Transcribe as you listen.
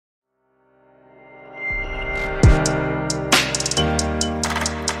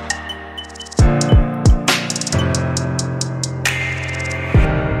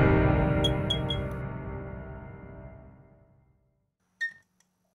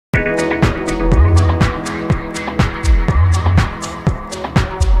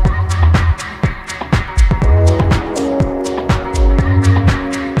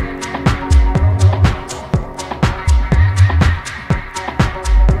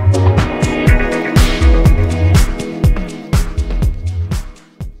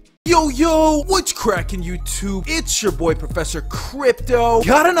Yo, what's cracking YouTube? It's your boy Professor Crypto.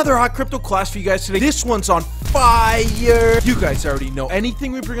 Got another hot crypto class for you guys today. This one's on fire. You guys already know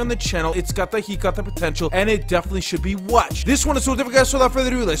anything we bring on the channel, it's got the heat, got the potential, and it definitely should be watched. This one is so different, guys, so without further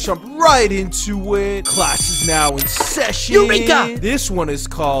ado, let's jump right into it. Class is now in session. Eureka! This one is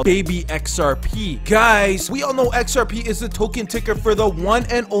called BABY XRP. Guys, we all know XRP is the token ticker for the one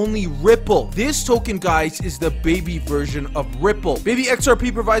and only Ripple. This token, guys, is the baby version of Ripple. BABY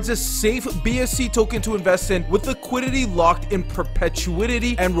XRP provides a safe BSC token to invest in with liquidity locked in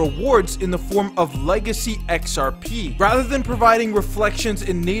perpetuity and rewards in the form of Legacy XRP. Rather than providing reflections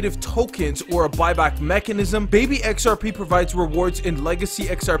in native tokens or a buyback mechanism, BABY XRP provides rewards in Legacy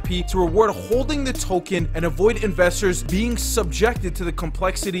XRP to reward holding the token and avoid investors being subjected to the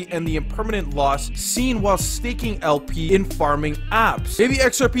complexity and the impermanent loss seen while staking LP in farming apps. BABY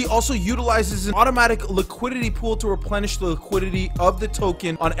XRP also utilizes an automatic liquidity pool to replenish the liquidity of the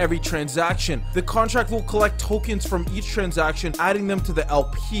token on every transaction. The contract will collect tokens from each transaction, adding them to the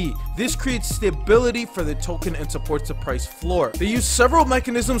LP. This creates stability for the token and supports the price floor. They use several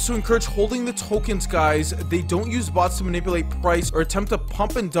mechanisms to encourage holding the tokens, guys. They don't use bots to manipulate price or attempt to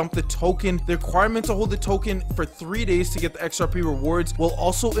pump and dump the token. The requirement to hold the token for 3 days to get the XRP rewards will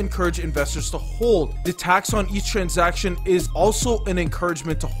also encourage investors to hold. The tax on each transaction is also an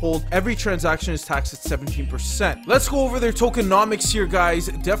encouragement to hold. Every transaction is taxed at 17%. Let's go over their tokenomics here, guys.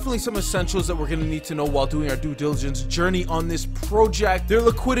 Definitely some essentials that we're going to need to know while doing our due diligence journey on this project. Their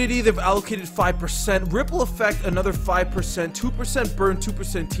liquidity, they've allocated 5%. Ripple effect, another 5%. 2% burn,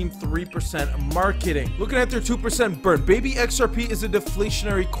 2% team, 3% marketing. Looking at their 2% burn, BABY XRP is a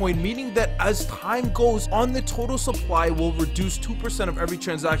deflationary coin, meaning that as time goes on, the total supply will reduce. 2% of every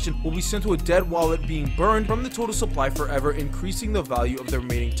transaction will be sent to a dead wallet being burned from the total supply forever, increasing the value of the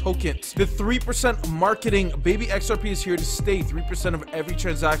remaining tokens. The 3% marketing, BABY XRP is here to stay. 3% of every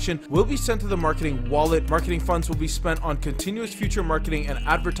transaction will be sent to the marketing wallet. Marketing funds will be spent on continuous future marketing and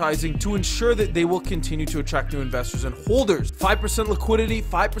advertising to ensure that they will continue to attract new investors and holders. 5% liquidity,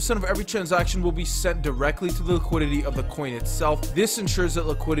 5% of every transaction will be sent directly to the liquidity of the coin itself. This ensures that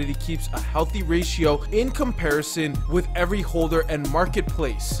liquidity keeps a healthy ratio in comparison with every holder and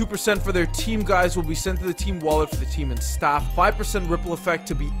marketplace. 2% for their team, guys, will be sent to the team wallet for the team and staff. 5% ripple effect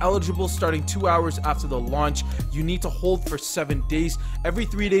to be eligible starting 2 hours after the launch. You need to hold for 7 days. Every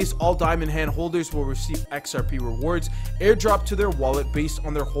 3 days, all diamond hand holders will receive XRP rewards airdrop to their wallet based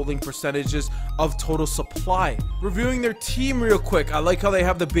on their holding percentages of total supply. Reviewing their team real quick, I like how they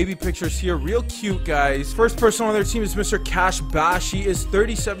have the baby pictures here, real cute, guys. First person on their team is Mr. Cash Bash. He is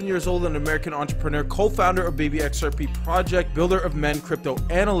 37 years old, an American entrepreneur, co-founder of BABY XRP project, builder of Men crypto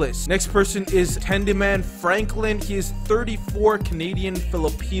analyst. Next person is Tendyman Franklin. He is 34, Canadian,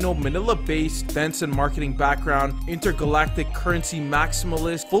 Filipino, Manila-based, events and marketing background, intergalactic currency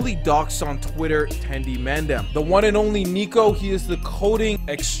maximalist, fully doxed on Twitter, Tendy Mandem. The one and only Nico, he is the coding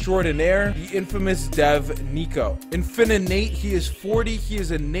extraordinaire, the infamous dev Nico. Infinite, he is 40, he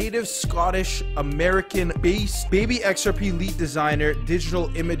is a native Scottish American based BABY XRP lead designer,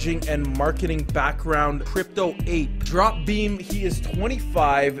 digital imaging and marketing background, crypto ape. Drop Beam, he is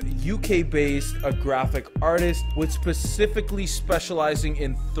 25, UK based, a graphic artist with specifically specializing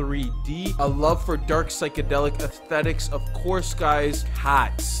in 3D, a love for dark psychedelic aesthetics, of course, guys,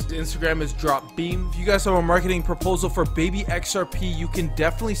 hats. His Instagram is Drop Beam. If you guys have a marketing proposal for BABY XRP, you can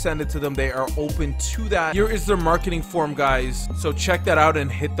definitely send it to them. They are open to that. Here is their marketing form, guys, so check that out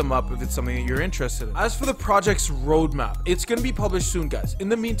and hit them up if it's something that you're interested in. As for the project's roadmap, it's going to be published soon, guys. In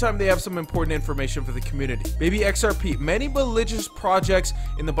the meantime, they have some important information for the community. BABY XRP, many religious projects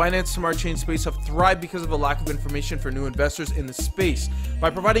in the Binance Smart Chain space have thrived because of a lack of information for new investors in the space. By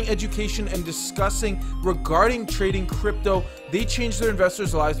providing education and discussing regarding trading crypto, they change their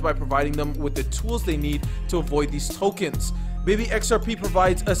investors' lives by providing them with the tools they need to avoid these tokens. BABY XRP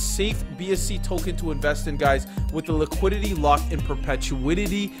provides a safe BSC token to invest in, guys, with the liquidity locked in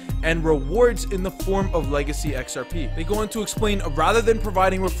perpetuity and rewards in the form of Legacy XRP. They go on to explain, rather than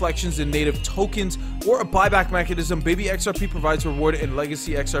providing reflections in native tokens or a buyback mechanism, BABY XRP provides reward in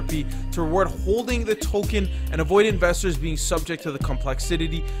Legacy XRP to reward holding the token and avoid investors being subject to the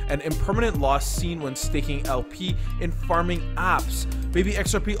complexity and impermanent loss seen when staking LP in farming apps. BABY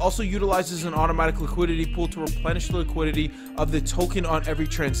XRP also utilizes an automatic liquidity pool to replenish the liquidity of the token on every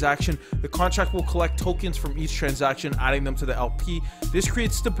transaction. The contract will collect tokens from each transaction, adding them to the LP. This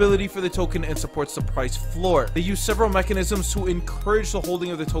creates stability for the token and supports the price floor. They use several mechanisms to encourage the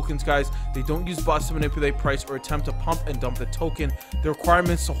holding of the tokens, guys. They don't use bots to manipulate price or attempt to pump and dump the token. The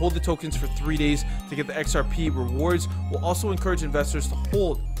requirements to hold the tokens for 3 days to get the XRP rewards will also encourage investors to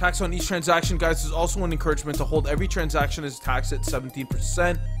hold. Tax on each transaction, guys, is also an encouragement to hold. Every transaction is taxed at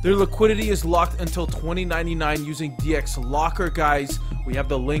 17%. Their liquidity is locked until 2099 using DX Locker, guys. We have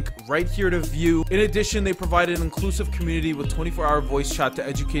the link right here to view. In addition, they provide an inclusive community with 24-hour voice chat to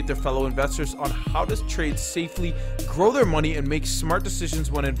educate their fellow investors on how to trade safely, grow their money, and make smart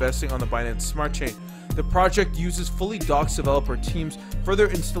decisions when investing on the Binance Smart Chain. The project uses fully doxed developer teams, further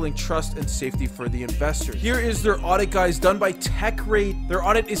instilling trust and safety for the investor. Here is their audit, guys, done by TechRate. Their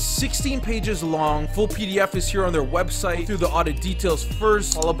audit is 16 pages long. Full PDF is here on their website. Through the audit details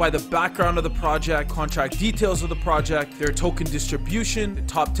first, followed by the background of the project, contract details of the project, their token distribution, the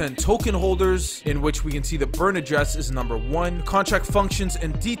top 10 token holders, in which we can see the burn address is number 1, contract functions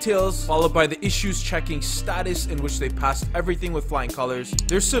and details, followed by the issues checking status, in which they passed everything with flying colors,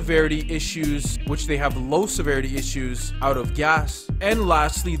 their severity issues, which they have low severity issues, out of gas, and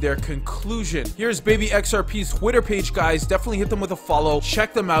lastly their conclusion. Here's Baby XRP's Twitter page, guys. Definitely hit them with a follow.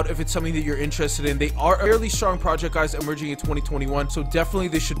 Check them out if it's something that you're interested in. They are a fairly strong project, guys, emerging in 2021, so definitely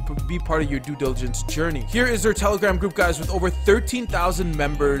they should be part of your due diligence journey. Here is their Telegram group, guys, with over 13,000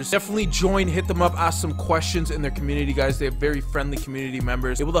 members. Definitely join, hit them up, ask some questions in their community, guys. They have very friendly community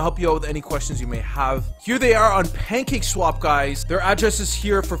members able to help you out with any questions you may have. Here they are on PancakeSwap, guys. Their address is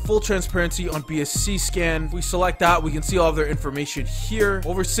here for full transparency on BSC scan. If we select that, we can see all of their information here.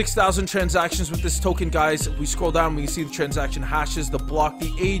 Over 6,000 transactions with this token, guys. If we scroll down, we can see the transaction hashes, the block,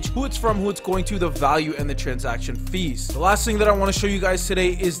 the age, who it's from, who it's going to, the value, and the transaction fees. The last thing that I want to show you guys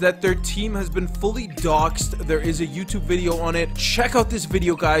today is that their team has been fully doxed. There is a YouTube video on it. Check out this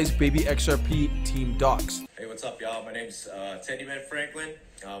video, guys. Baby XRP team doxed. Hey, what's up, y'all? My name's Teddy Man Franklin.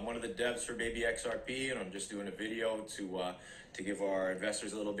 I'm one of the devs for Baby XRP, and I'm just doing a video to give our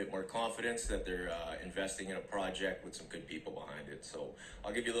investors a little bit more confidence that they're investing in a project with some good people behind it. So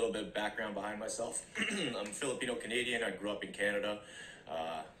I'll give you a little bit of background behind myself. I'm Filipino-Canadian. I grew up in Canada,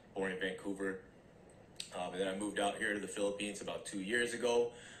 born in Vancouver. And then I moved out here to the Philippines about 2 years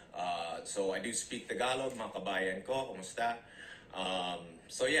ago. So I do speak Tagalog, mga kabayan ko, kumusta?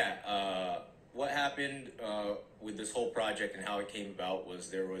 So yeah, what happened with this whole project and how it came about was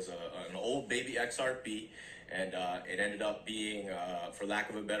there was an old Baby XRP, and it ended up being, for lack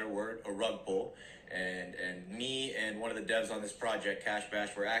of a better word, a rug pull. And me and one of the devs on this project, Cash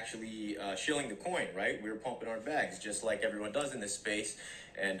Bash, were actually shilling the coin, right? We were pumping our bags, just like everyone does in this space.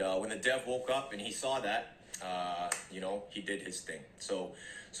 And when the dev woke up and he saw that, you know, he did his thing. So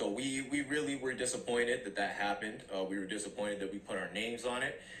we really were disappointed that that happened. We were disappointed that we put our names on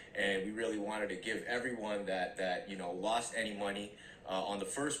it. And we really wanted to give everyone that you know, lost any money on the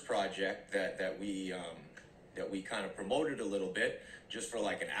first project that we kind of promoted a little bit, just for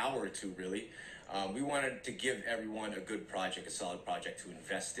like an hour or two, really. We wanted to give everyone a good project, a solid project to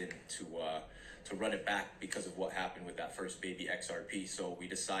invest in, to run it back because of what happened with that first Baby XRP. So we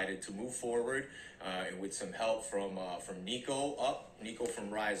decided to move forward, and with some help from Nico from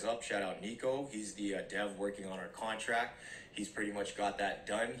Rise Up. Shout out Nico. He's the dev working on our contract. He's pretty much got that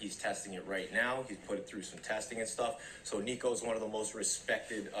done. He's testing it right now. He's put it through some testing and stuff. So Nico is one of the most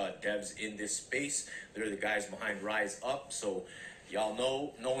respected devs in this space. They're the guys behind Rise Up. So y'all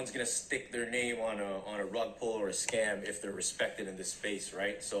know no one's gonna stick their name on a rug pull or a scam if they're respected in this space,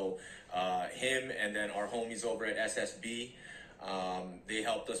 right? So him and then our homies over at SSB, they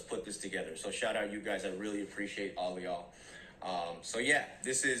helped us put this together. So shout out you guys. I really appreciate all of y'all. So yeah,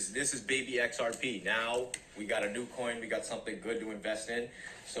 this is Baby XRP. Now we got a new coin. We got something good to invest in.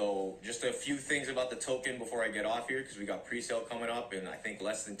 So just a few things about the token before I get off here, because we got pre-sale coming up in I think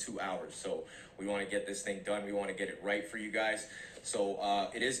less than 2 hours. So we want to get this thing done. We want to get it right for you guys. So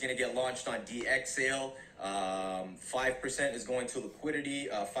it is going to get launched on DX sale. 5% is going to liquidity,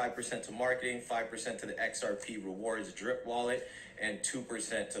 5% to marketing, 5% to the XRP rewards drip wallet, and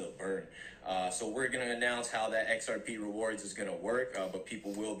 2% to the burn. So we're going to announce how that XRP rewards is going to work, but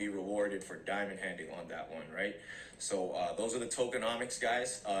people will be rewarded for diamond handing on that one, right? So those are the tokenomics,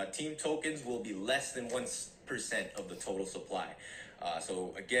 guys. Team tokens will be less than 1% of the total supply.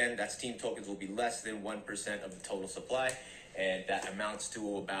 So again, that's team tokens will be less than 1% of the total supply. and that amounts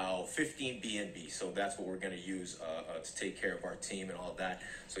to about 15 BNB. So that's what we're going to use to take care of our team and all that,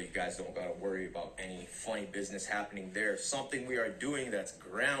 so you guys don't got to worry about any funny business happening there. Something we are doing that's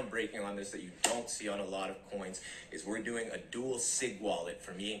groundbreaking on this that you don't see on a lot of coins is we're doing a dual SIG wallet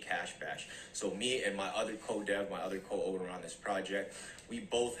for me and Cash Bash. So me and my other co-dev, my other co-owner on this project, we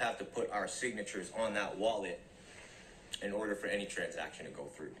both have to put our signatures on that wallet in order for any transaction to go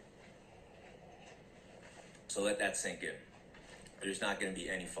through. So let that sink in. There's not going to be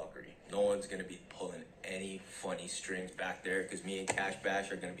any fuckery. No one's going to be pulling any funny strings back there, because me and Cash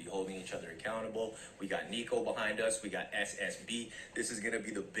Bash are going to be holding each other accountable. We got Nico behind us. We got SSB. This is going to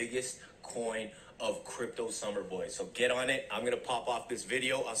be the biggest coin of crypto summer, boys. So get on it. I'm going to pop off this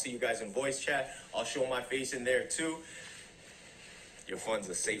video. I'll see you guys in voice chat. I'll show my face in there too. Your funds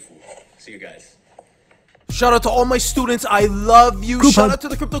are safe. See you guys. Shout out to all my students. I love you. Shout out to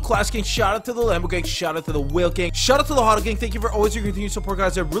the Crypto Class Gang. Shout out to the Lambo Gang. Shout out to the Whale Gang. Shout out to the Hodl Gang. Thank you for always your continued support,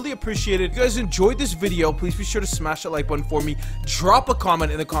 guys. I really appreciate it. If you guys enjoyed this video, please be sure to smash that like button for me. Drop a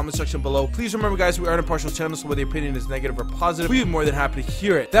comment in the comment section below. Please remember, guys, we are an impartial channel, so whether the opinion is negative or positive, we'd be more than happy to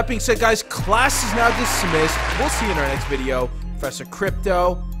hear it. That being said, guys, class is now dismissed. We'll see you in our next video. Professor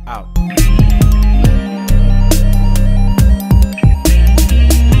Crypto out.